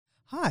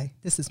Hi,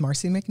 this is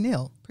Marcy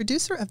McNeil,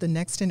 producer of the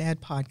Next in Ed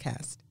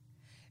podcast.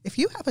 If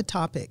you have a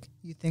topic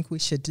you think we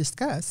should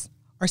discuss,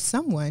 or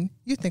someone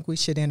you think we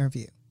should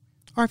interview,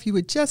 or if you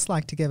would just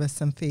like to give us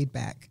some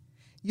feedback,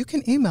 you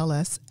can email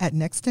us at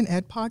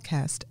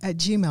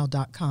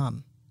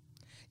nextinedpodcast@gmail.com.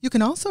 You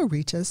can also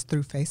reach us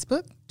through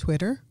Facebook,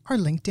 Twitter, or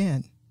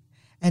LinkedIn.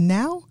 And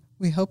now,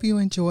 we hope you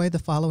enjoy the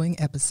following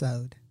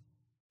episode.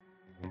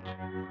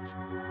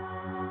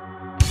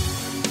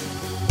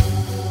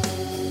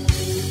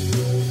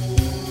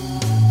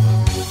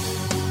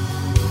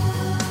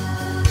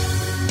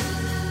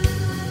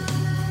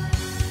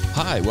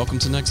 Hi, welcome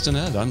to Next in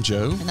Ed. I'm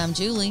Joe. And I'm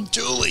Julie.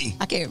 Julie!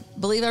 I can't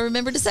believe I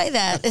remembered to say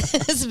that.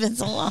 It's been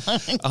so long.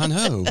 I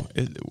know.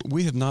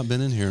 We have not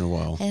been in here in a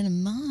while.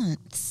 And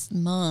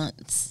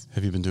months.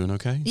 Have you been doing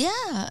okay?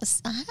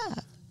 Yes, I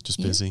have.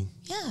 Just busy?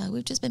 Yeah,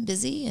 we've just been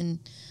busy and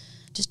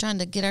just trying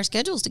to get our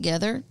schedules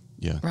together.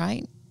 Yeah.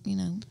 Right? You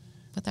know,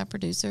 with our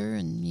producer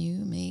and you,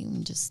 me,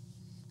 and just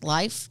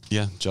life.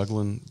 Yeah,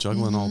 juggling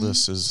all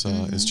this is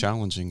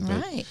challenging.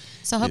 But right.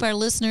 So I hope our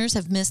listeners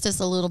have missed us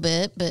a little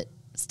bit, but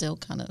still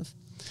kind of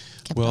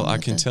kept well, on I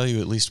with can it. tell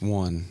you at least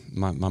one.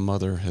 My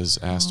mother has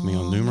asked me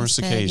on numerous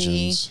Miss Peggy.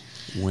 occasions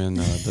when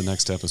the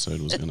next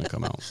episode was going to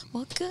come out.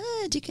 Well,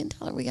 good. You can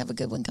tell her we have a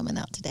good one coming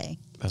out today.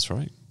 That's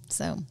right.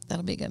 So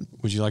that'll be good.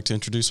 Would you like to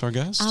introduce our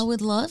guest? I would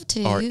love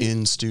to. Our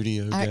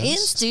in-studio guest. Our in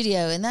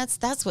studio, and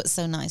that's what's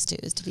so nice too,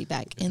 is to be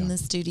back in the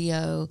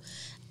studio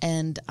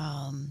and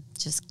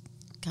just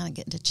kind of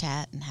getting to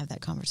chat and have that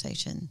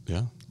conversation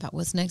about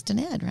what's next in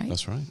Ed, right?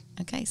 That's right.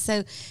 Okay,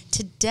 so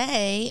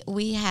today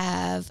we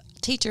have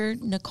teacher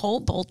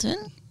Nicole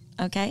Bolton,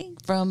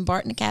 from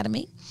Barton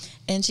Academy,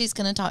 and she's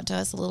going to talk to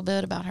us a little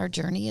bit about her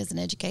journey as an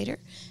educator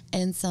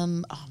and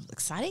some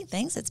exciting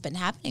things that's been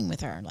happening with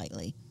her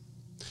lately.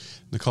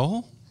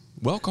 Nicole,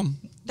 welcome.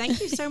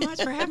 Thank you so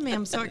much for having me.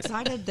 I'm so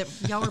excited that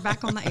y'all are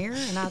back on the air,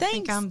 and I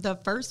think I'm the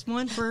first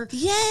one for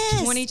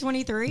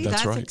 2023.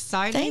 That's right.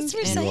 exciting. Thanks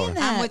for and saying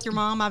that. I'm with your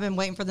mom. I've been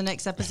waiting for the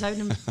next episode,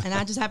 and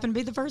I just happen to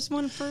be the first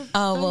one for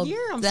well, a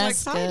year. I'm so that's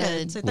excited.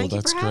 good. So thank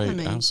you that's for having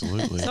great. me.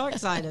 Absolutely. So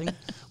exciting.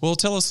 Well,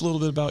 tell us a little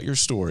bit about your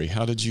story.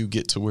 How did you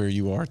get to where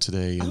you are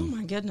today? Oh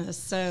my goodness.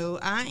 So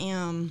I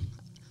am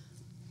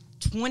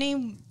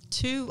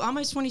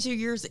almost 22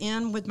 years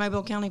in with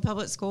Mobile County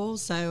Public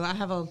Schools. So I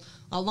have a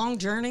long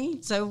journey.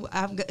 So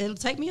it'll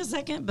take me a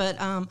second, but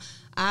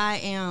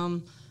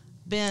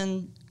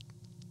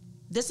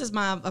this is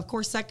my, of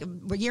course,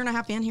 second year and a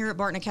half in here at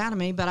Barton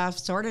Academy, but I've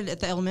started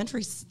at the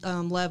elementary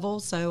level.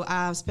 So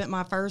I've spent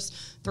my first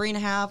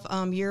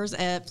 3.5 years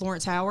at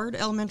Florence Howard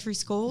Elementary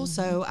School. Mm-hmm.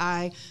 So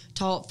I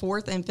taught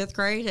 4th and 5th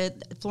grade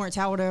at Florence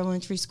Howard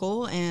Elementary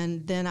School,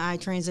 and then I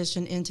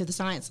transitioned into the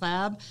science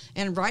lab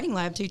and writing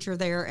lab teacher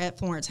there at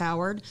Florence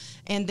Howard.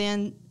 And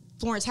then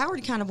Florence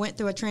Howard kind of went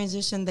through a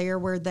transition there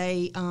where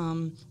they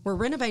were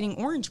renovating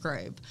Orange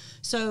Grove.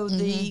 So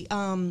the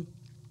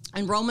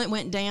enrollment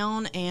went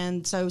down,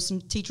 and so some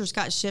teachers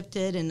got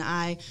shifted, and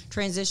I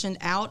transitioned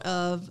out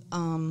of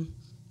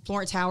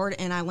Florence Howard,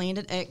 and I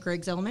landed at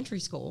Griggs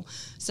Elementary School.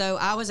 So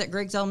I was at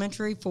Griggs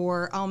Elementary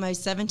for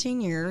almost 17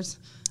 years.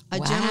 A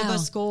gem of a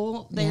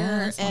school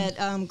there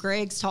at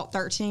Griggs, taught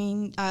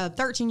 13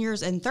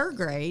 years in 3rd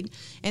grade.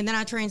 And then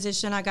I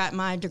transitioned. I got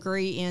my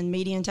degree in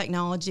media and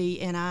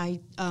technology, and I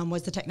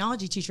was the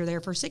technology teacher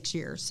there for 6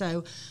 years.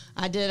 So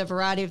I did a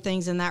variety of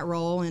things in that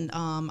role. And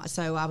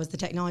so I was the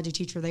technology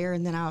teacher there.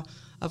 And then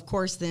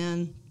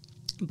then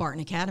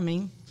Barton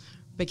Academy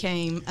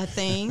became a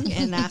thing,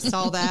 and I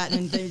saw that.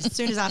 And as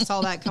soon as I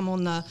saw that come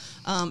on the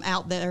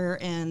out there,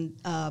 and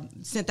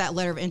sent that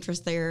letter of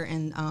interest there,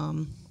 and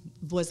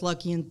was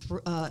lucky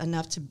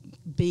enough to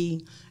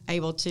be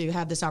able to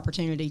have this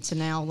opportunity to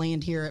now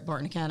land here at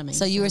Barton Academy.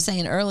 So you were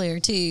saying earlier,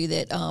 too,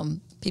 that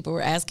people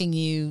were asking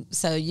you,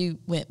 so you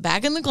went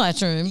back in the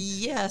classroom.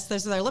 Yes.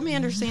 Let me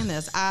understand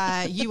this.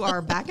 You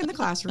are back in the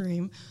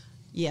classroom.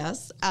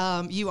 Yes.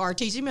 You are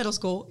teaching middle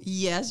school.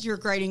 Yes. You're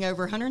grading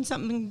over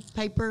 100-something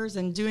papers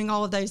and doing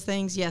all of those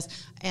things.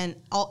 Yes. And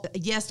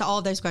yes to all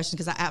of those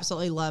questions, because I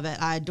absolutely love it.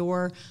 I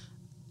adore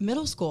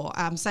middle school.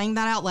 I'm saying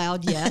that out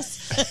loud.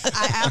 Yes.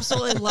 I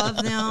absolutely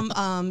love them.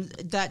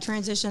 That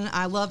transition.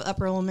 I love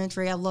upper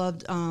elementary. I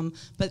loved,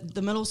 but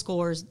the middle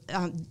schoolers,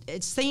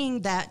 it's seeing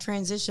that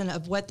transition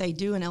of what they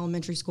do in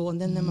elementary school,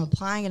 and then them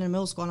applying it in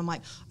middle school. And I'm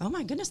like, oh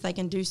my goodness, they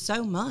can do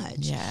so much.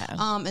 Yeah.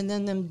 And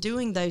then them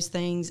doing those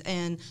things,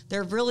 and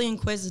they're really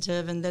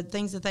inquisitive, and the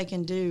things that they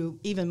can do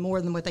even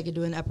more than what they could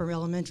do in upper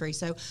elementary.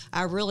 So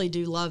I really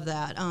do love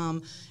that.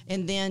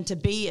 And then to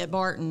be at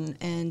Barton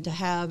and to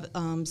have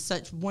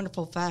such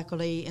wonderful faculty,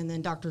 and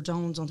then Dr.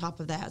 Jones on top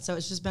of that. So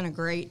it's just been a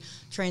great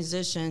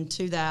transition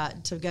to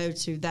that, to go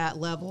to that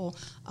level.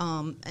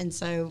 And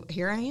so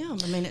here I am.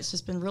 I mean, it's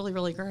just been really,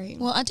 really great.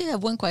 Well, I do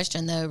have one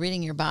question, though,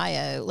 reading your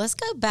bio. Let's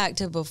go back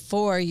to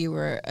before you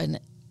were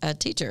a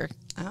teacher.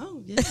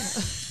 Oh, yeah.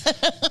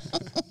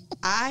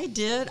 I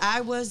did.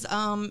 I was,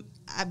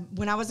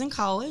 when I was in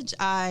college,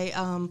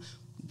 I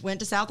went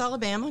to South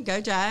Alabama,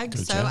 go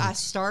Jags. Go So I Jags.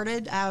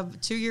 started, I have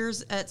 2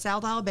 years at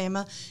South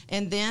Alabama,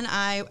 and then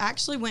I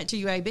actually went to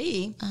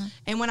UAB.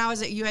 And when I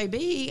was at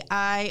UAB,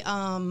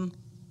 I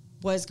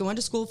was going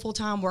to school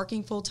full-time,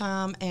 working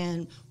full-time,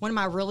 and one of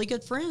my really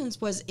good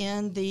friends was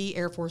in the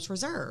Air Force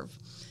Reserve.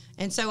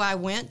 And so I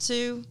went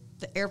to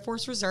the Air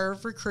Force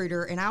Reserve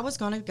recruiter, and I was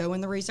going to go in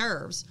the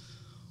reserves.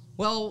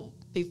 Well,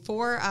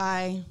 before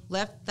I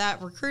left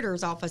that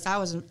recruiter's office, I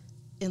was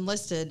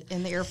enlisted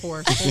in the Air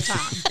Force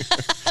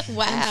full-time.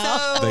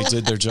 Wow. So They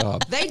did their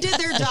job. they did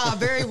their job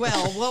very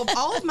well. Well,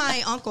 all of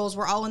my uncles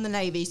were all in the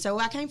Navy, so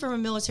I came from a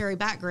military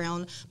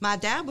background. My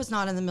dad was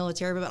not in the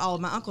military, but all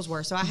of my uncles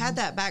were. So I had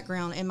that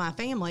background in my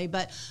family,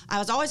 but I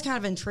was always kind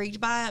of intrigued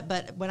by it.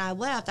 But when I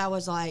left, I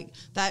was like,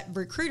 that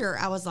recruiter,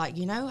 I was like,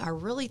 I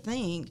really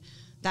think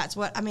that's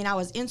what, I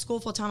was in school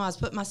full time. I was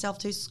putting myself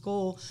to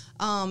school.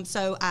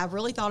 So I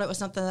really thought it was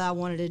something that I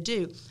wanted to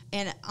do.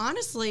 And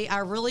honestly, I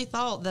really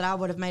thought that I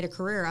would have made a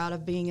career out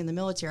of being in the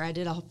military. I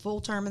did a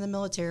full term in the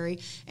military.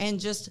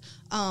 And just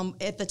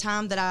at the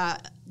time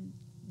that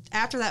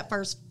after that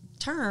first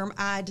term,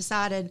 I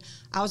decided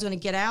I was going to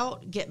get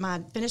out,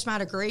 finish my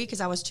degree,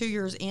 because I was 2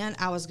 years in.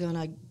 I was going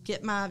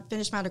to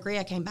finish my degree.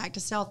 I came back to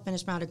South,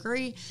 finished my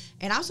degree,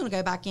 and I was going to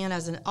go back in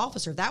as an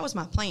officer. That was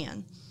my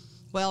plan.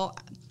 Well,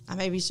 I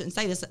maybe shouldn't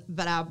say this,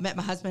 but I met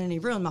my husband and he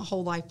ruined my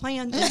whole life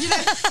plan.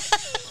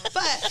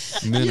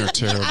 But Men are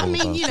terrible about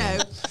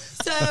that.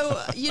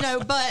 So,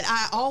 but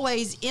I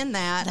always in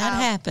that.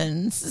 That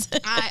happens.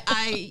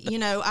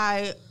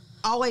 I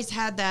always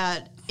had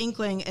that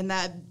inkling and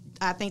that,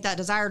 I think, that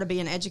desire to be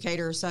an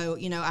educator. So,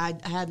 I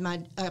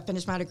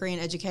finished my degree in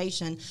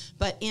education,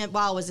 but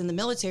while I was in the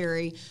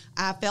military,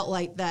 I felt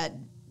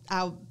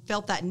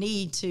that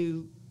need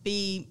to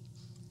be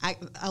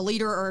a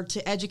leader or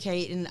to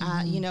educate. And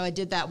I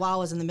did that while I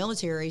was in the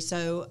military.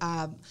 So,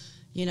 I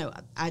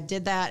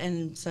did that.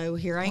 And so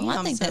here I am.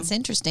 I think that's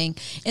interesting.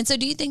 And so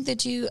do you think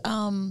that you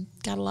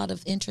got a lot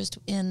of interest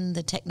in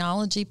the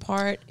technology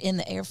part in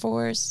the Air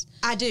Force?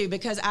 I do,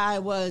 because I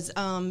was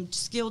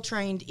skill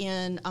trained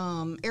in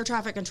air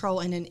traffic control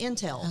and in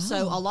intel.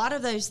 So a lot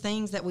of those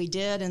things that we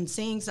did and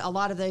seeing a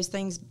lot of those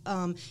things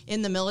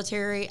in the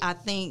military, I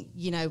think,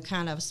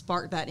 kind of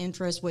sparked that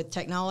interest with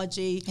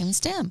technology. And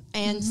STEM.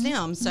 And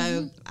STEM.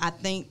 So I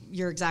think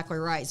you're exactly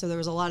right. So there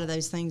was a lot of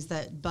those things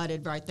that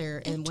budded right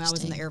there when I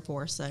was in the Air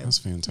Force. So That's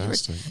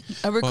fantastic.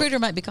 A recruiter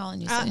might be calling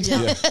you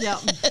soon. yeah.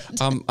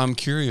 I'm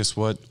curious,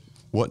 what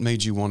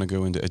made you want to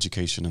go into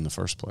education in the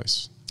first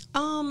place?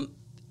 When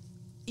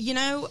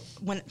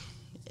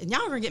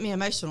y'all are gonna get me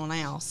emotional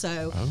now.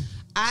 So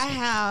I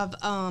have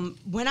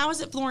when I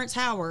was at Florence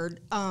Howard,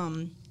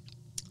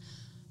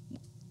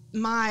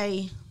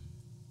 my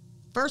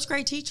first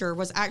grade teacher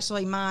was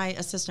actually my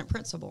assistant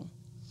principal.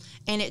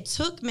 And it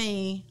took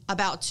me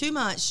about 2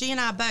 months, she and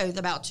I both,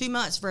 about 2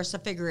 months for us to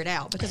figure it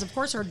out. Because, of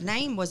course, her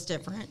name was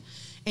different.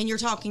 And you're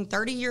talking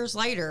 30 years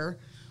later,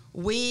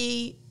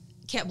 we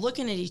kept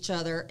looking at each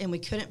other and we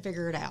couldn't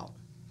figure it out.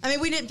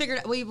 We didn't figure it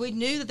out. We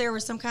knew that there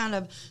was some kind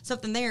of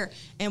something there.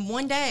 And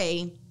one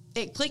day,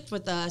 it clicked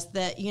with us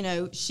that,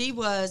 she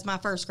was my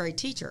first grade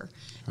teacher.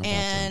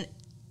 And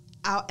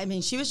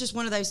she was just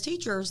one of those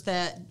teachers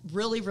that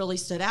really, really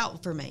stood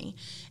out for me.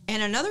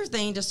 And another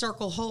thing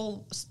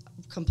to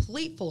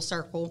complete full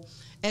circle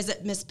is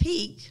that Miss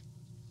Peak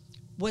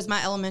was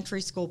my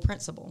elementary school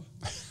principal.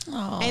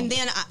 Aww. And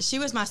then she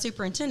was my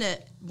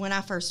superintendent when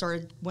I first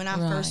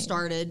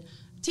started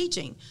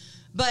teaching.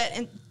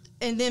 But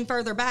and then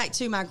further back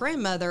to my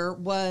grandmother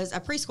was a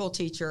preschool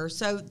teacher.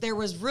 So there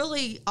was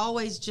really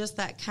always just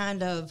that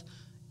kind of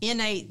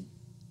innate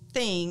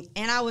thing.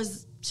 And I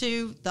was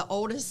the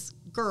oldest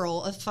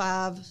girl of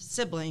 5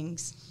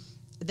 siblings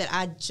that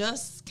I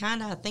just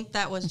kind of think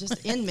that was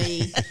just in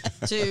me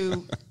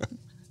to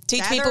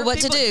teach people what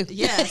to do.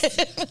 Yes.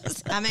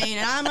 And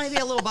I might be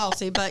a little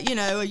bossy, but,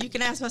 you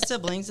can ask my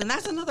siblings. And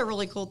that's another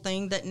really cool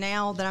thing that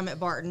now that I'm at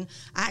Barton,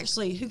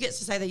 who gets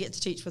to say they get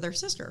to teach with their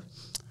sister?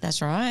 That's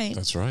right.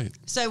 That's right.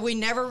 So we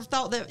never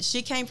thought that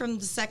she came from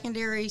the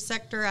secondary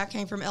sector. I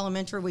came from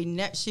elementary.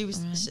 She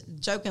was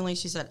jokingly,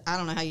 she said, "I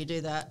don't know how you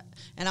do that."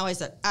 And I always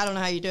said, "I don't know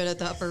how you do it at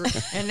the upper."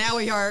 And now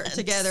we are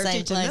together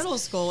teaching middle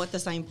school at the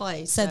same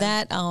place. So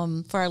that,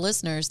 for our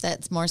listeners,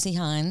 that's Marcy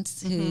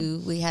Hines,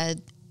 who we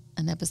had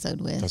an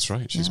episode with. That's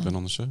right. She's been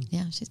on the show.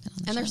 Yeah, she's been on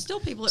the show. And there's still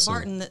people at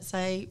Barton that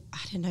say, "I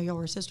didn't know y'all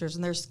were sisters."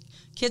 And there's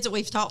kids that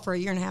we've taught for a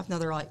year and a half now.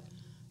 They're like,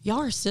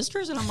 "Y'all are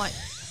sisters?" And I'm like,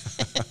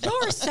 "Y'all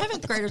are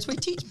 7th graders. We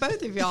teach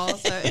both of y'all."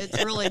 So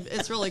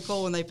it's really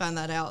cool when they find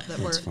that out that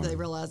they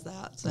realize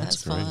that. So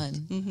that's fun.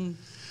 Mm-hmm.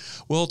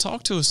 Well,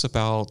 talk to us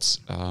about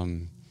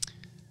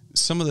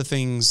some of the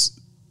things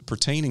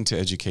pertaining to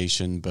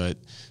education, but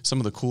some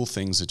of the cool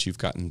things that you've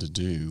gotten to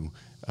do.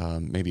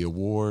 Maybe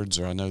awards,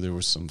 or I know there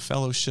was some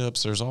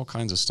fellowships. There's all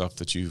kinds of stuff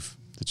that you've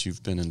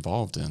been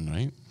involved in,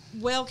 right?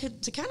 Well,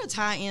 to kind of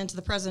tie into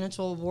the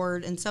presidential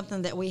award, and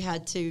something that we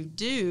had to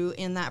do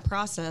in that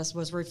process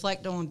was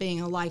reflect on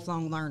being a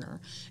lifelong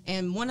learner.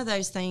 And one of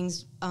those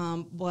things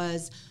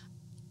was,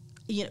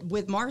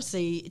 with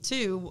Marcy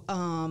too,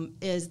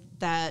 is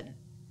that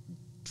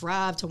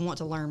drive to want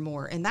to learn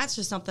more. And that's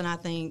just something I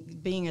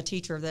think, being a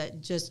teacher,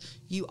 that just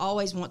you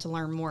always want to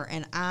learn more.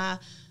 And I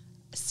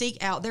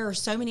seek out, there are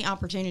so many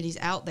opportunities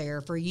out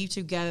there for you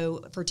to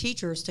go, for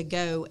teachers to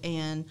go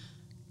and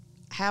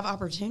have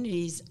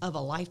opportunities of a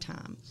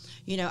lifetime.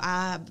 You know,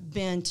 I've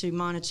been to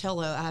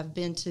Monticello, I've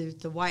been to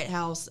the White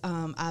House,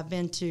 I've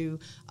been to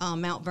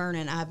Mount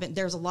Vernon.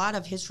 There's a lot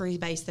of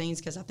history-based things,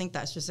 because I think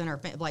that's just in our,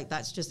 like,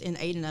 that's just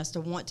innate in us to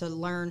want to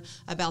learn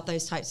about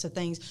those types of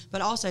things.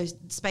 But also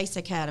Space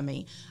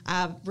Academy.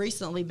 I've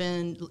recently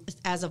been,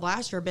 as of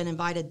last year, been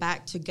invited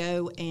back to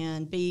go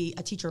and be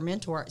a teacher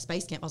mentor at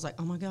Space Camp. I was like,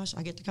 oh my gosh,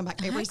 I get to come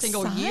back every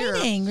single year.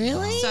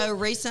 Really? So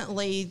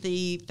recently,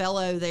 the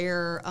fellow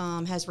there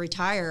has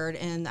retired,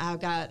 and I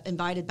got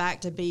invited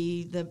back to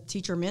be the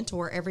teacher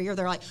mentor every year.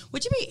 They're like,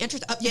 would you be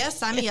interested? Yes,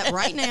 sign me up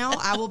right now.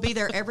 I will be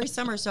there every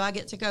summer, so I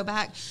get to go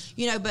back,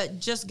 you know, but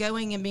just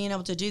going and being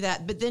able to do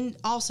that. But then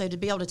also to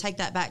be able to take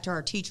that back to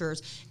our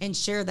teachers and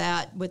share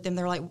that with them.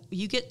 They're like,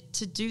 you get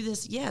to do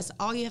this. Yes,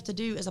 all you have to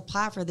do is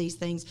apply for these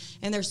things.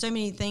 And there's so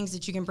many things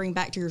that you can bring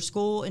back to your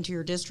school and to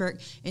your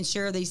district and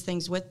share these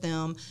things with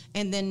them.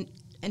 And then,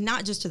 and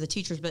not just to the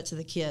teachers, but to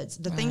the kids.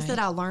 The things that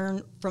I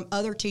learn from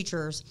other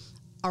teachers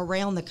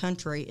around the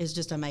country is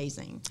just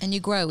amazing. And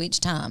you grow each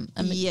time.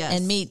 Yes.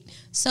 And meet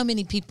so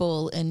many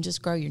people and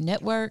just grow your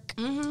network.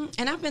 Mm-hmm.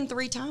 And I've been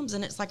 3 times,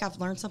 and it's like I've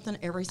learned something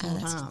every single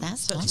time.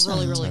 That's so awesome. it's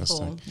really, really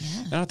Fantastic. cool.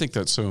 Yeah. And I think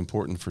that's so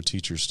important for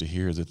teachers to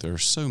hear, that there are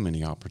so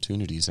many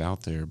opportunities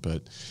out there,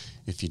 but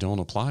if you don't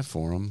apply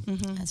for them,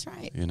 That's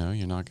right. you know,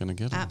 you're not going to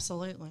get them.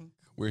 Absolutely.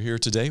 We're here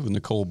today with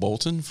Nicole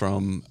Bolton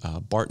from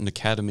Barton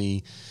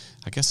Academy.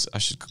 I guess I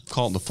should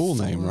call it the full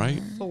name,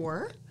 right?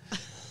 4.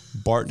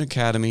 Barton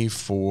Academy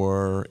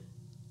for,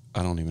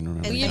 I don't even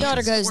remember. And the your name.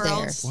 daughter goes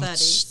World there.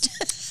 Studies.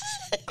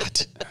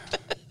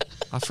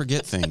 I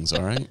forget things,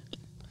 all right?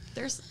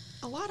 There's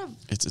a lot of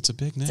It's a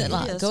big name. It's a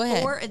lot. it is Go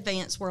ahead. for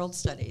Advanced World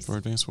Studies. For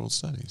Advanced World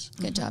Studies.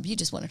 Good job. You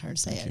just wanted her to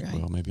say it, right?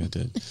 Well, maybe I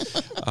did.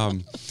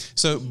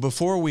 So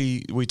before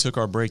we took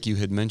our break, you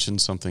had mentioned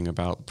something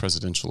about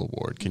Presidential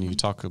Award. Can you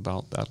talk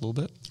about that a little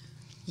bit?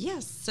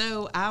 Yes.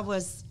 So I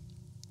was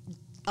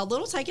a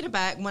little taken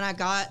aback when I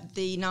got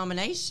the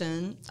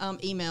nomination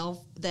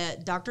email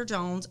that Dr.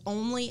 Jones,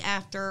 only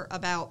after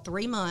about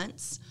 3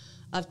 months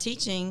of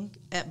teaching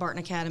at Barton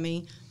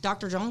Academy,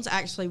 Dr. Jones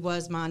actually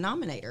was my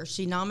nominator.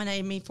 She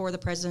nominated me for the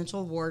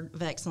Presidential Award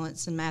of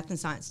Excellence in Math and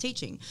Science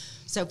Teaching.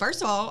 So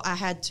first of all, I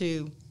had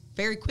to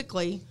very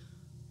quickly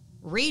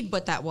read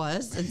what that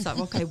was and thought,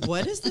 okay,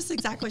 what is this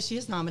exactly she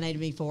has nominated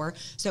me for?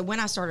 So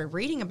when I started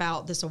reading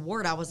about this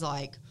award, I was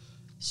like,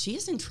 she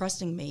is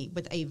entrusting me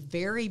with a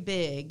very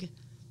big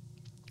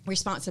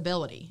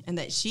responsibility, and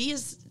that she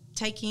is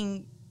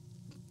taking,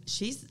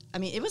 I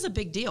mean, it was a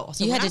big deal.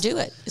 So You had when to do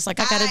it. It's like,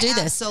 I got to do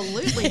this.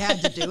 Absolutely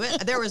had to do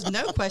it. There was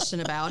no question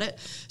about it.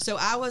 So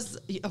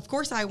of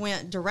course, I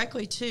went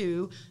directly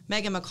to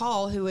Megan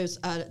McCall, who is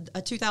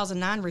a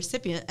 2009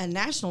 recipient, a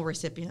national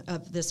recipient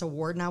of this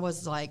award. And I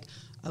was like,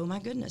 oh my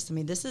goodness. I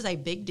mean, this is a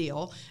big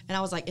deal. And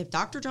I was like, if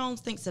Dr. Jones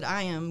thinks that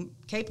I am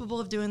capable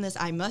of doing this,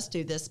 I must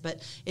do this.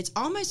 But it's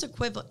almost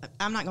equivalent.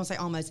 I'm not going to say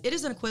almost. It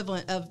is an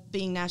equivalent of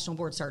being National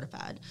Board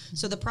Certified.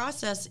 So the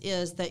process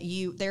is that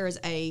there is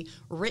a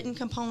written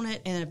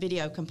component and a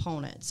video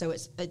component. So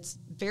it's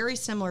very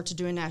similar to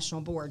doing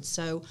National Board.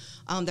 So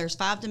there's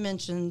 5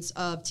 dimensions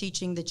of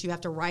teaching that you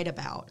have to write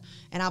about.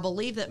 And I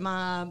believe that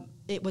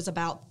it was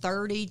about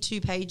 32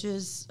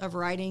 pages of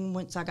writing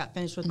once I got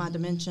finished with my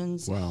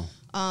dimensions. Wow.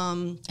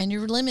 And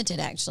you're limited,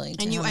 actually,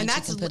 to how much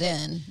you can put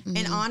in.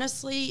 And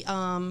honestly,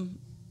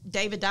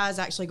 David Dye is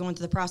actually going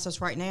through the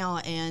process right now,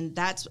 and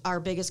that's our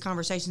biggest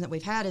conversation that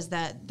we've had, is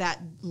that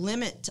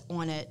limit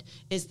on it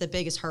is the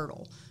biggest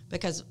hurdle,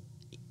 because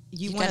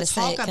you want to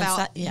talk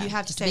about, you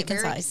have to say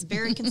very,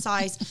 very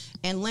concise,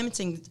 and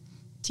limiting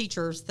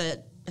teachers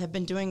that have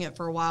been doing it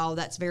for a while,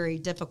 that's very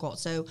difficult.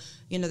 So,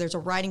 there's a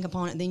writing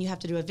component, and then you have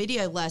to do a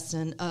video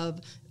lesson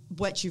of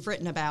what you've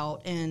written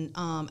about, and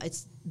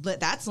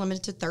that's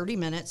limited to 30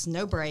 minutes,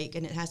 no break,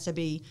 and it has to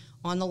be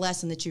on the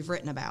lesson that you've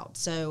written about.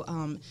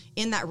 So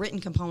in that written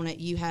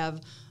component, you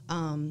have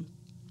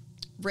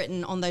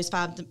written on those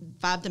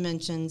five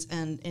dimensions,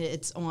 and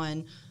it's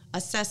on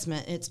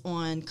assessment, it's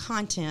on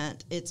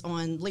content, it's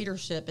on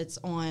leadership, it's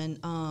on,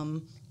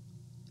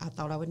 I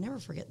thought I would never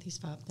forget these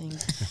 5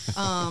 things,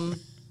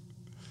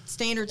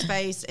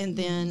 standards-based, and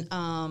then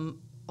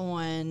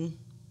on,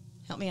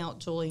 help me out,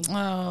 Julie.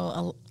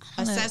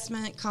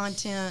 Assessment,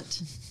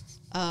 content.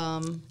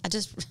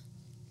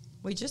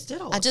 We just did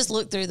all of I just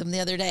looked through them the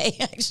other day,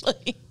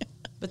 actually.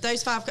 But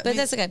those 5, But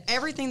that's okay.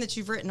 Everything that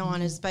you've written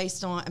on is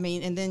based on,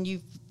 and then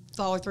you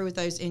follow through with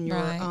those in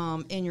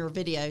your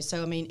video.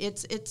 So,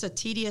 it's a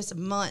tedious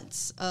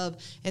months of,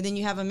 and then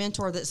you have a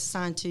mentor that's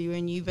assigned to you,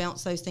 and you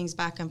bounce those things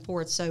back and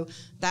forth. So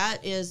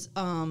that is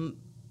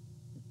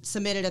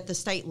submitted at the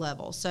state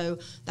level. So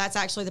that's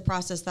actually the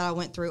process that I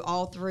went through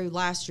all through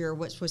last year,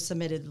 which was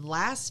submitted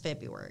last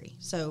February.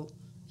 So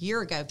year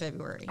ago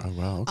February. Oh,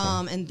 wow.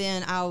 Okay. And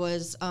then I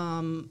was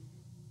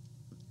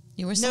You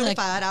You were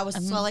notified. I was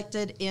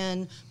selected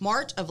in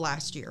March of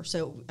last year,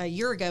 so a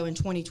year ago in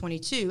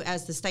 2022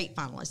 as the state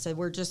finalist. So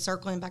we're just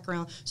circling back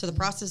around. So the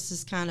process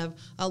is kind of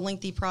a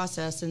lengthy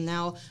process, and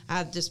now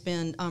I've just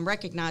been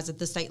recognized at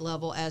the state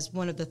level as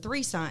one of the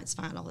 3 science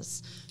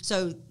finalists.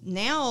 So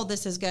now the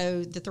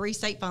 3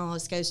 state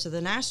finalists goes to the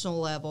national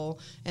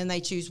level, and they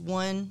choose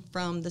one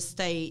from the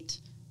state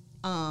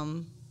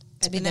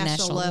at the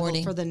national level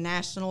awardee. For the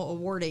national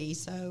awardee.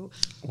 So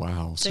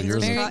wow, so you're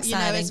very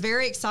exciting. it's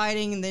very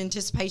exciting, and the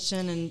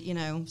anticipation,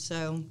 and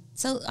so.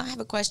 So I have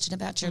a question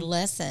about your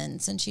lesson.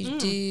 Since you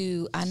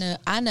do,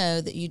 I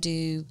know that you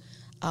do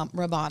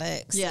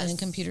robotics and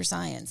computer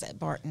science at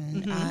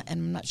Barton, and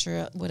I'm not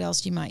sure what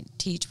else you might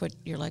teach. What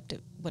your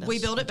elective? What else? We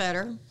Build It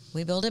Better.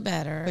 We Build It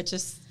Better. Which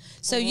is.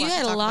 So you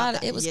had a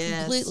lot. It was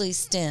completely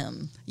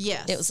STEM.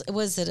 Yes.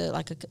 Was it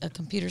a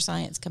computer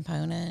science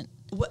component?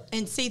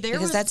 And see,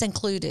 because that's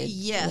included.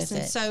 Yes, with and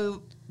it.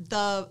 so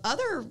the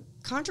other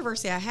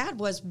controversy I had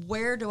was,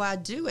 where do I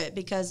do it?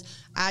 Because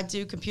I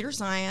do computer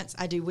science,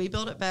 I do We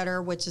Build It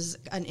Better, which is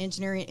an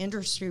engineering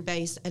industry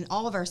base, and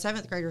all of our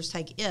 7th graders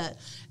take it.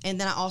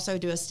 And then I also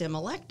do a STEM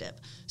elective.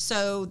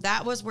 So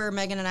that was where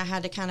Megan and I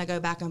had to kind of go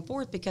back and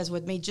forth, because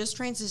with me just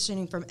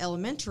transitioning from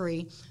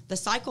elementary, the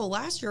cycle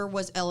last year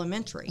was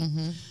elementary.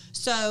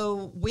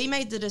 So we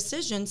made the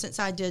decision, since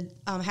I did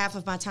half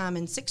of my time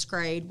in 6th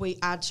grade,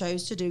 I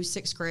chose to do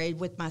 6th grade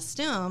with my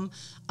STEM,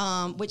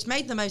 which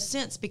made the most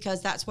sense because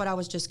that's what I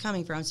was just coming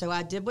from. So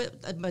I did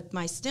with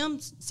my STEM,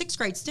 6th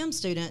grade STEM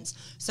students.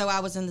 So I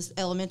was in this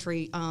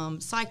elementary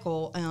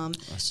cycle,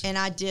 and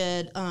I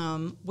did,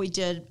 we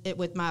did it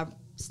with my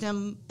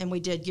STEM, and we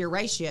did gear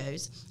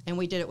ratios, and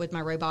we did it with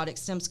my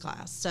robotics STEMs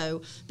class.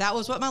 So that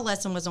was what my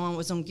lesson was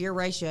on gear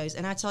ratios.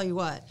 And I tell you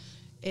what,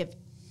 if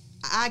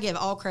I give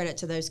all credit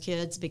to those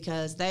kids,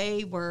 because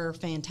they were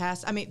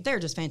fantastic. I mean, they're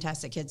just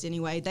fantastic kids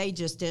anyway. They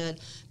just did,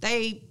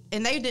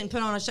 and they didn't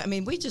put on a show. I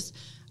mean,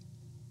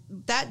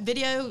 that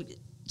video,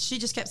 she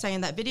just kept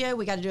saying, that video,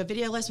 we got to do a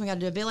video lesson, we got to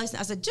do a video lesson.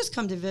 I said, just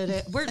come to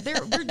video. We're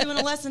doing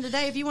a lesson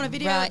today. If you want a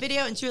video, Right.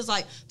 video. And she was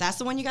like, that's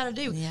the one you got to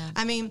do. Yeah.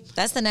 I mean,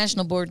 that's the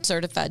national board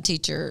certified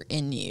teacher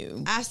in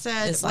you. I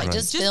said, It's like, Right.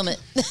 just film it.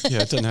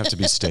 Yeah, it doesn't have to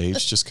be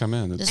staged. Just come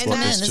in. Just come in.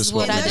 This is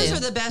what I those do. are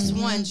the best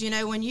ones,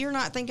 when you're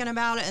not thinking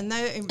about it, and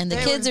And the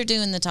kids are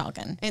doing the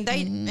talking. and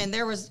and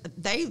there was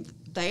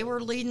they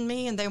were leading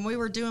me, and then we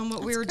were doing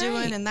what we were great.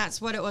 doing, and that's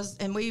what it was.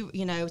 And we,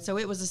 so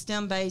it was a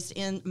STEM based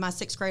in my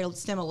 6th grade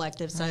STEM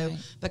elective. So Right.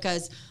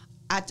 because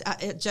I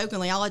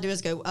jokingly, all I do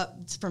is go up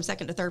from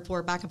 2nd to 3rd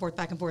floor, back and forth,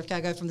 back and forth.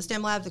 I go from the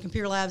STEM lab to the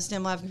computer lab,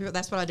 STEM lab, computer.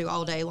 That's what I do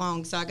all day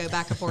long. So I go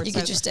back and forth. You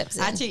get your steps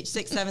in. I teach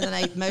 6th, 7th, and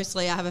 8th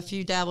mostly. I have a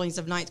few dabblings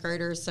of 9th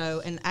graders.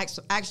 So, and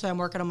actually I'm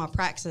working on my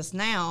praxis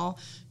now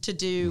to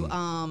do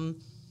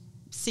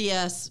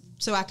CS,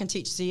 so I can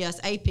teach CS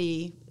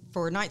AP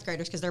for 9th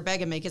graders, because they're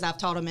begging me, because I've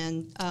taught them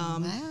in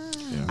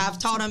I've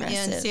taught them in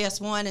impressive.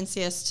 CS1 and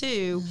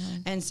CS2,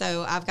 and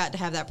so I've got to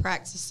have that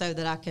practice so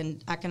that I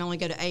can only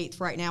go to 8th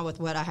right now with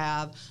what I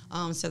have.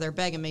 So they're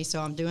begging me, so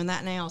I'm doing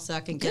that now so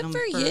I can get Good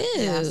them. for you.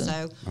 Yeah,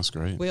 so That's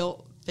great.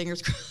 we'll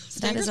fingers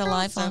crossed. That fingers is a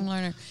crossed, lifelong so.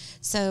 learner.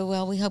 So,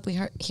 well, we hope we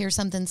hear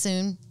something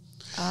soon.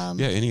 Yeah,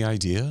 any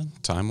idea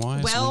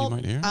time-wise when you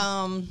might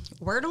hear?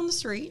 Word on the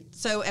street.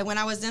 So, and when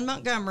I was in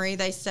Montgomery,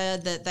 they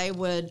said that they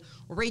would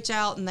reach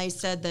out, and they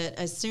said that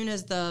as soon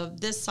as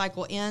this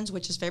cycle ends,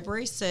 which is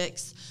February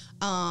 6th,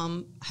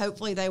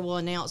 hopefully they will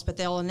announce, but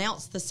they'll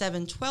announce the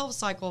 7-12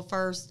 cycle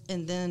first,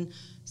 and then,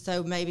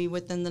 so maybe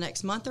within the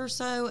next month or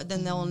so,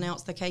 then they'll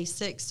announce the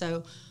K6.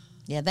 So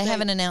Yeah, they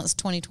haven't announced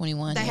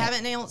 2021 they yet,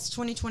 haven't announced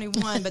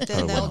 2021, but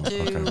then Oh, they'll wow.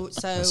 do,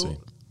 Okay. I see.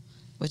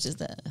 which is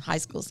the high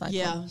school cycle.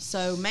 yeah,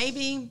 so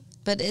maybe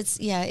But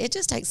it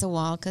just takes a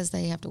while because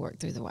they have to work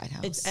through the White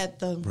House. it's at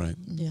the, Right.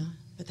 yeah,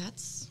 but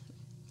that's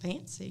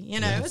fancy.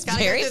 It's got to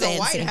go Very through the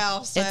fancy. White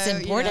House. It's so,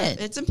 important.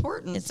 It's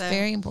important. It's so.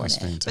 very That's important.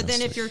 fantastic. But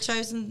then if you're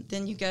chosen,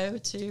 then you go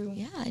to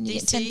Yeah, and you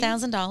DC. get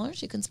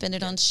 $10,000. You can spend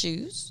it on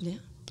shoes. Yeah, You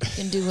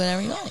can do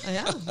whatever you want.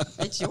 yeah,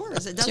 it's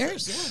yours. It doesn't.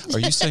 yours. Yeah. Are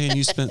you saying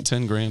you spent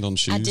 $10,000 on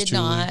shoes, I did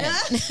Julie? not.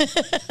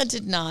 I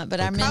did not. But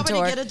our Probably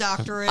mentor to get a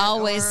doctorate.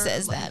 always or-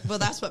 says that. Well,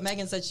 that's what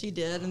Megan said she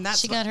did, and that's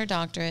She what, got her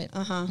doctorate.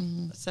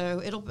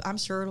 So I'm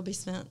sure it'll be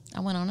spent. I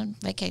went on a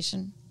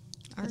vacation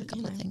Or, with a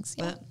couple of things.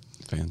 Yeah, But,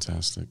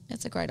 Fantastic.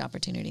 it's a great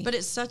opportunity. but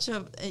it's such a,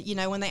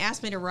 when they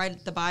asked me to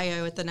write the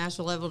bio at the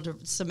national level to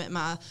submit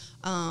my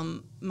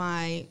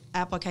my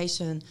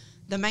application,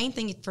 the main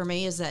thing for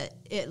me is that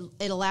it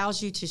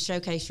allows you to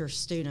showcase your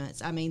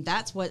students. I mean,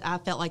 that's what I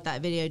felt like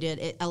that video did.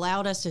 It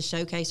allowed us to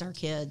showcase our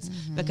kids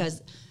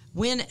because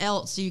when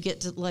else do you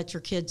get to let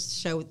your kids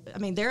show? I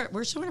mean,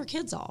 we're showing our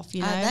kids off.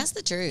 that's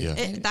the truth.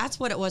 Yeah. That's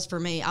what it was for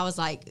me. I was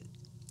like,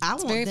 I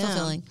want very them.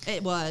 fulfilling.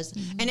 It was.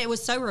 And it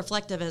was so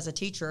reflective as a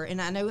teacher.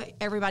 And I know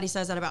everybody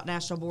says that about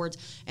national boards,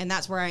 and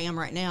that's where I am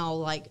right now.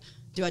 Like,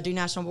 do I do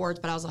national boards?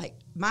 But I was like,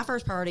 my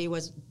first priority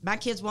was my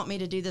kids want me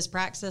to do this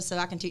praxis so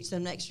I can teach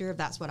them next year.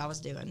 That's what I was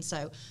doing.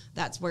 So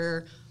that's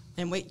where,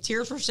 And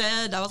tears were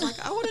shed. I was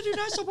like, I want to do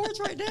national boards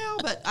right now,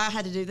 but I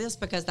had to do this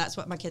because that's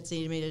what my kids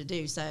needed me to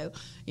do. So,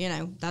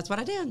 that's what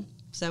I did.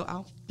 So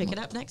I'll pick it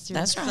up next year.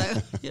 That's right.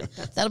 So, yeah,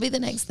 That'll be the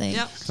next thing.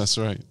 Yep. That's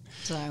right.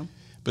 So.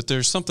 But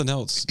there's something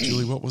else.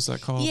 Julie, what was that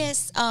called?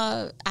 Yes,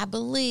 I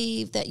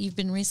believe that you've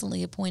been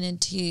recently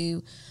appointed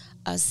to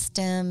a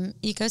STEM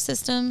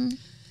ecosystem.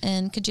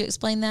 And could you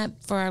explain that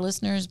for our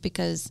listeners?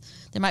 Because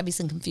there might be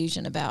some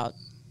confusion about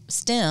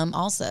STEM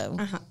also.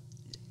 Uh-huh.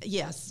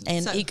 Yes.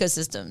 And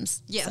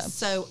ecosystems. Yes.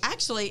 So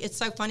actually, it's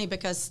so funny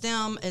because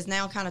STEM is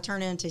now kind of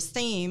turned into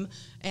STEAM.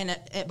 And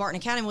at Barton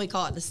Academy, we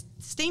call it the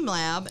STEAM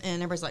Lab.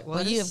 And everybody's like,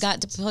 well, you have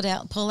got to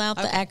pull out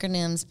the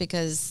acronyms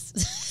because...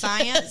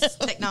 Science,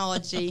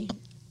 technology,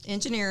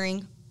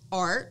 engineering,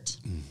 art,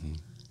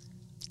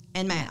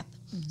 and math.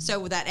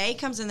 So that A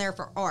comes in there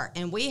for art.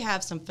 And we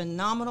have some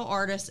phenomenal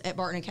artists at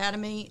Barton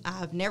Academy.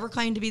 I've never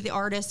claimed to be the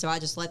artist, so I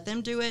just let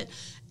them do it.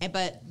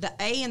 But the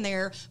A in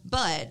there,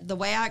 but the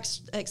way I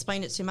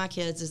explain it to my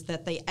kids is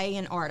that the A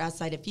in art, I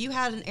said, if you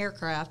had an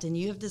aircraft and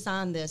you have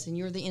designed this and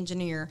you're the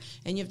engineer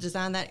and you've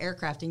designed that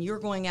aircraft and you're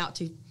going out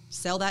to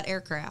sell that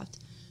aircraft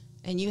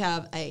and you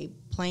have a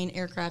plain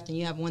aircraft and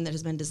you have one that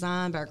has been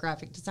designed by a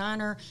graphic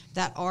designer,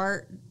 that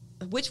art,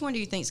 which one do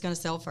you think is going to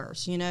sell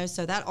first?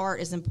 So that art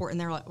is important.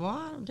 They're like,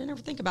 well, I didn't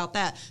ever think about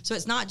that. So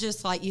it's not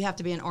just like you have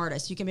to be an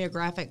artist. You can be a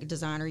graphic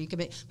designer.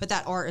 But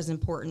that art is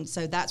important.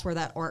 So that's where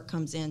that art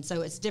comes in.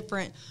 So it's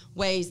different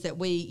ways that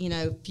we,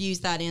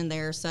 fuse that in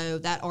there. So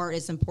that art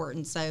is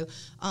important. So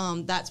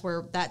that's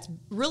where that's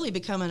really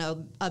becoming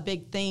a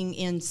big thing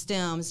in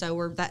STEM. So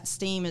where that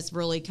STEAM is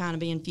really kind of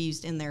being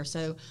fused in there.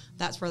 So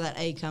that's where that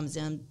A comes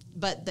in.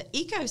 But the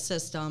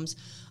ecosystems,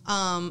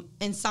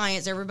 in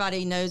science,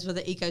 everybody knows with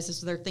the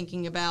ecosystem, they're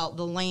thinking about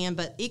the land,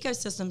 but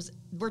ecosystems,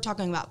 we're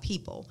talking about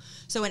people.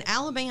 So in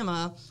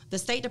Alabama, the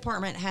State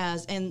Department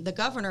has, and the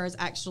governor has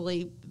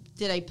actually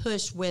did a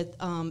push with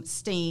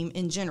STEAM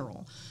in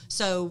general.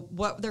 So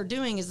what they're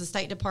doing is the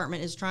State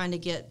Department is trying to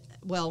get,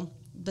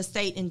 the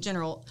state in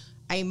general,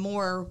 a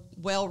more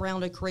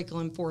well-rounded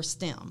curriculum for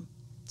STEM.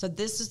 So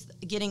this is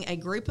getting a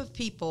group of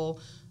people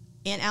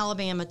in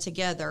Alabama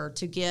together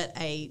to get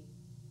a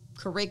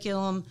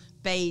curriculum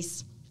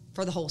base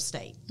for the whole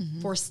state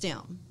for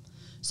STEM.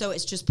 So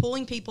it's just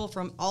pulling people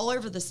from all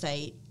over the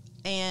state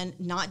and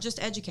not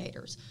just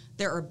educators.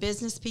 There are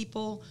business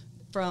people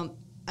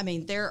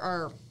there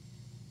are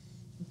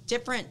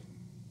different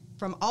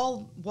from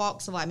all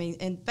walks of life.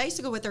 And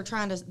basically what they're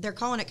calling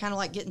it kind of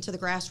like getting to the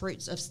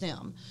grassroots of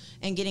STEM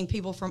and getting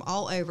people from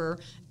all over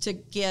to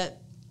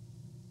get,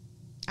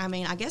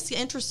 I guess,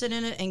 interested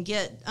in it and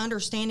get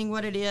understanding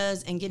what it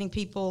is and getting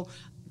people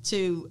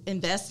to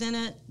invest in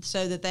it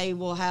so that they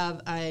will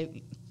have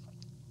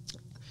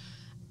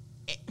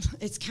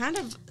it's kind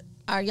of...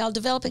 Are y'all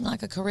developing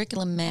like a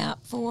curriculum map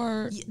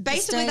for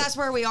basically that's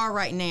where we are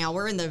right now.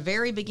 We're in the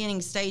very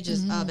beginning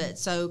stages of it.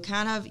 So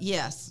kind of,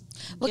 yes.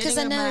 Well, because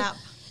I know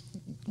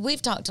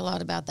we've talked a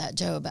lot about that,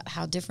 Joe, about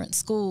how different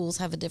schools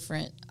have a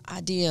different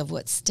idea of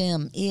what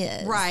STEM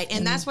is. Right,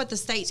 and that's what the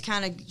state's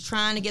kind of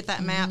trying to get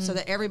that map so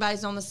that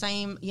everybody's on the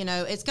same,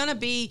 it's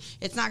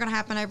not going to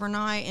happen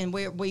overnight, and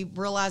we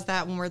realize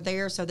that when we're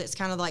there, so that's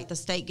kind of like the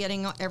state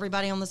getting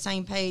everybody on the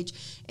same page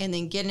and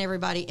then getting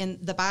everybody in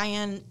the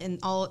buy-in and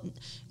all,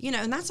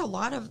 and that's a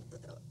lot of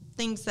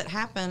things that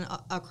happen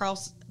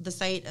across the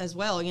state as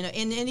well, and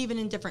even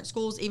in different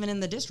schools, even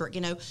in the district,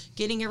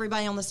 getting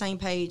everybody on the same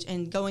page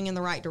and going in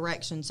the right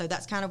direction. So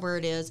that's kind of where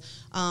it is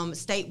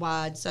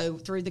statewide. So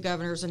through the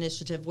governor's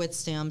initiative with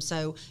STEM.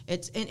 So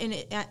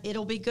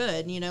it'll be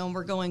good, and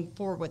we're going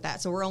forward with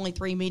that. So we're only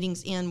 3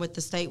 meetings in with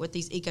the state with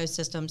these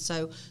ecosystems.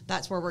 So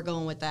that's where we're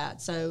going with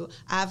that. So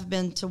I've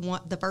been to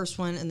the first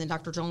one, and then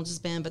Dr. Jones has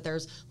been, but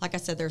there's, like I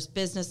said, there's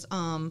business,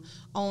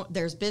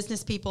 there's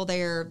business people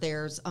there.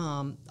 There's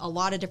a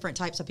lot of different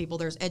types of people.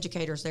 There's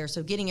educators there.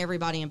 So getting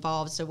everybody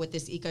involved, so with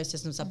this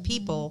ecosystems of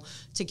people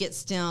to get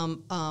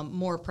STEM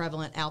more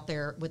prevalent out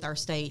there with our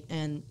state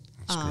and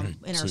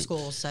in our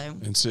schools.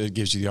 And so it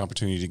gives you the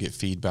opportunity to get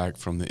feedback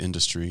from the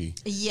industry,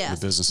 the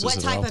businesses what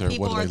that type are out there. Of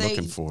people what are they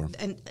looking for?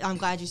 And I'm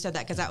glad you said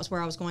that because that was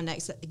where I was going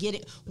next.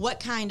 What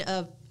kind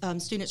of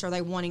students are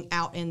they wanting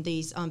out in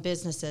these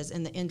businesses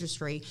in the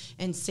industry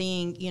and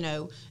seeing,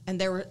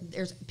 and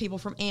there's people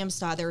from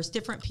AmSty. There's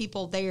different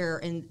people there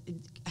and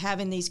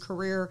having these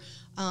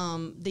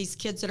these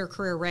kids that are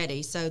career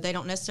ready. So they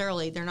don't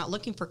necessarily, they're not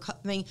looking for,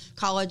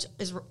 college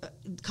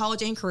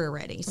and career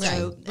ready.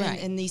 So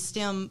in these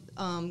STEM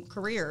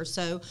careers.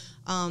 So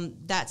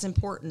that's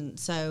important.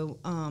 So,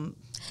 and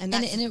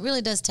it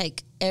really does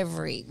take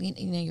every,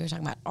 you were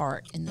talking about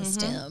art in the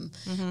STEM.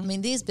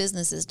 These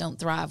businesses don't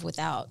thrive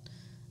without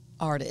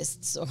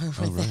artists or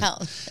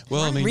without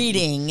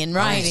reading and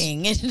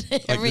writing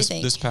and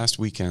everything. This past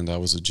weekend, I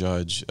was a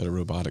judge at a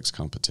robotics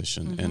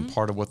competition, and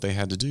part of what they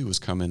had to do was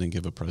come in and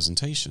give a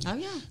presentation. Oh,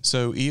 yeah.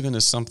 So even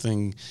as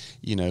something,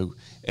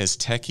 as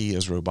techie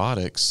as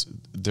robotics,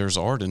 there's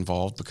art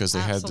involved because they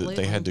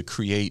had to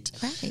create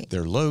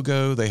their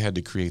logo, they had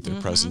to create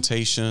their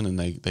presentation, and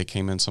they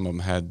came in. Some of them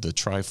had the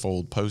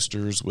trifold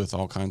posters with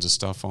all kinds of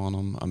stuff on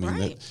them.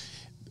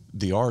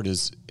 the art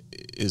is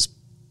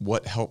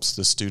what helps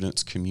the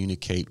students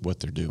communicate what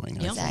they're doing.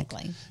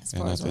 Exactly. And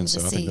so I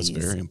think that's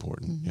very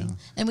important. Yeah.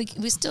 And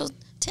we still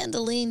tend to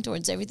lean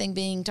towards everything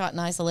being taught in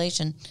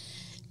isolation,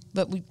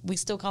 but we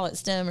still call it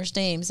STEM or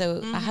STEAM.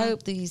 So I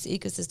hope these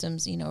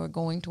ecosystems, are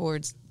going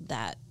towards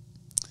that.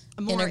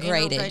 More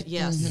integrated.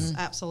 Yes,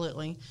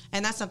 absolutely.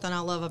 And that's something I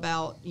love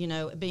about,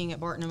 being at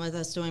Barton and with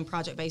us doing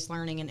project-based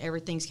learning, and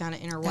everything's kind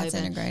of interwoven. That's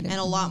integrated. And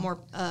a lot more,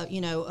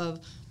 of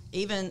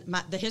even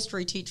the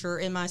history teacher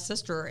and my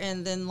sister,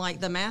 and then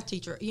like the math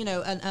teacher,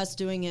 and us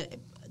doing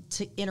it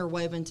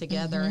interwoven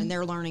together, and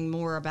they're learning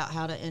more about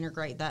how to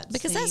integrate that.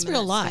 Because that's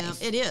real life.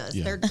 STEM. It is.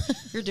 Yeah.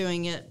 You're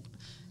doing it.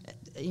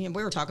 We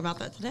were talking about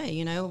that today,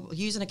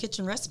 using a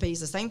kitchen recipe is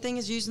the same thing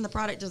as using the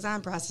product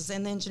design process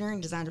and the engineering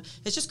design.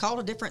 It's just called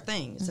a different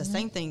thing. It's the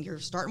same thing. You're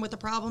starting with the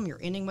problem, you're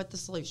ending with the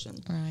solution.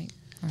 Right.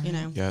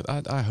 Yeah,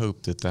 I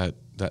hope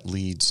that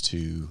leads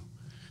to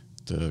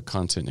the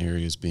content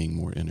areas being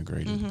more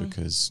integrated,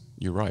 because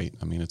you're right.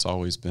 I mean, it's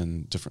always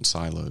been different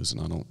silos,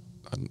 and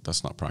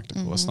that's not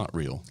practical. That's not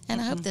real.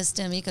 And I hope the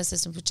STEM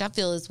ecosystem, which I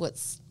feel is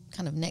what's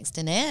kind of next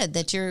in ed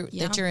that you're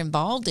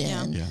involved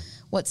in. Yeah.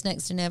 What's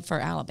next in ed for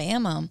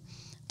Alabama,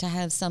 to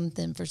have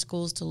something for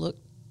schools to look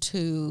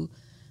to,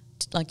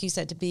 like you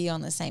said, to be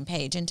on the same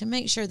page and to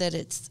make sure that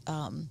it's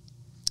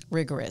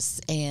rigorous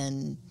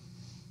and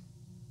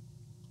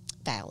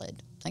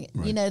valid.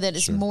 That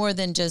it's more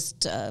than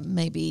just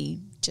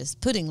maybe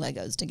just putting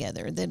Legos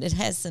together, that it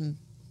has some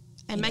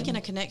and making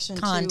a connection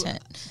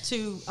content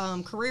to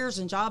careers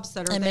and jobs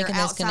that are there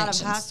outside of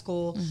high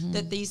school,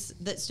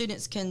 that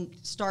students can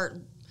start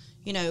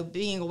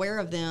being aware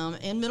of them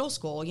in middle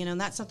school, and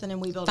that's something that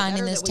we build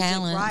finding together those that we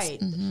talents.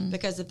 do right,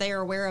 because if they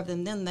are aware of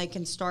them, then they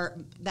can start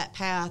that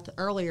path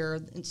earlier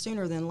and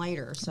sooner than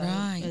later. So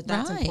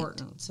that's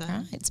important. So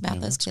it's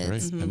about those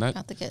kids,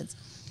 about the kids.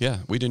 Yeah,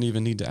 we didn't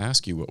even need to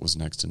ask you what was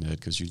next in ed,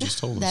 because you just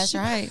told us. That's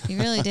right, you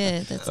really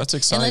did. That's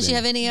exciting. Unless you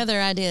have any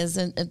other ideas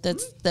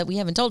that we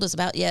haven't told us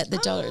about yet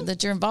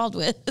that you're involved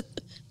with.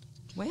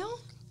 Well.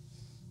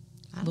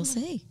 We'll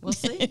see. We'll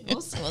see.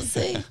 We'll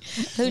see.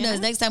 Who knows?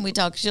 Next time we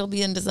talk, she'll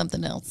be into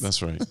something else.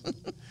 That's right.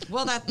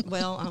 Well,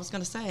 I was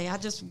going to say,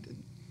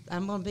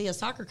 I'm going to be a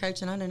soccer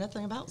coach, and I know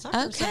nothing about soccer.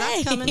 Okay. So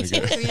that's coming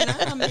too.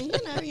 I mean,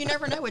 you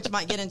never know what you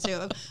might get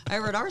into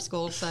over at our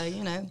school. So,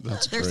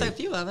 there's so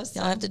few of us.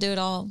 Y'all have to do it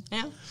all.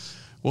 Yeah.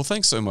 Well,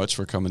 thanks so much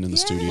for coming in the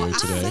studio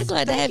today. I'm so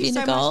glad to have you,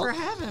 Nicole. Thank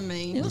you so much for having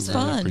me. It was I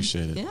fun.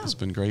 appreciate it. Yeah. It's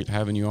been great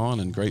having you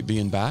on, and great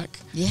being back.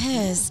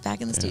 Yes,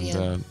 back in the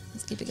studio.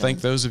 Let's keep it going.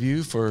 Thank those of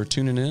you for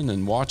tuning in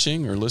and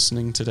watching or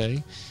listening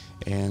today.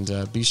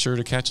 And be sure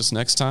to catch us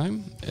next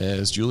time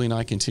as Julie and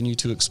I continue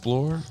to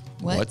explore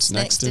what's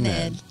next in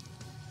ed.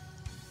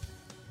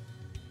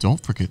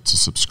 Don't forget to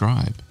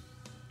subscribe.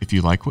 If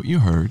you like what you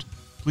heard,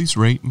 please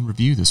rate and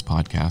review this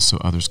podcast so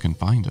others can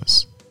find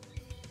us.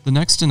 The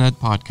Next in Ed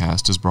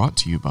podcast is brought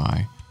to you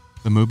by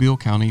the Mobile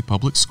County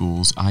Public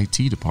Schools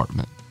IT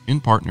Department in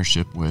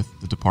partnership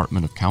with the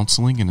Department of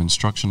Counseling and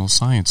Instructional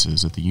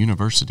Sciences at the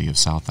University of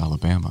South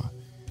Alabama.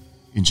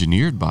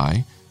 Engineered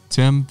by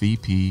Tim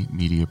VP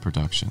Media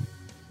Production.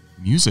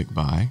 Music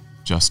by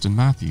Justin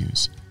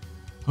Matthews.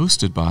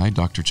 Hosted by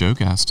Dr. Joe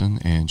Gaston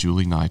and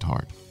Julie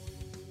Neidhart.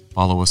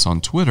 Follow us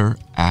on Twitter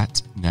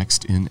at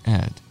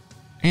NextInEd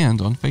and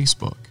on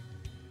Facebook.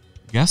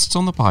 Guests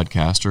on the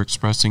podcast are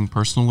expressing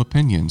personal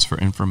opinions for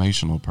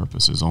informational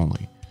purposes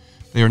only.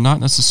 They are not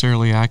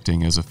necessarily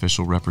acting as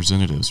official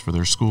representatives for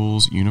their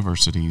schools,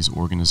 universities,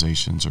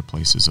 organizations, or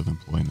places of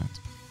employment.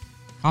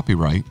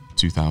 Copyright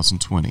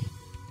 2020.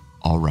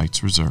 All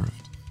rights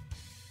reserved.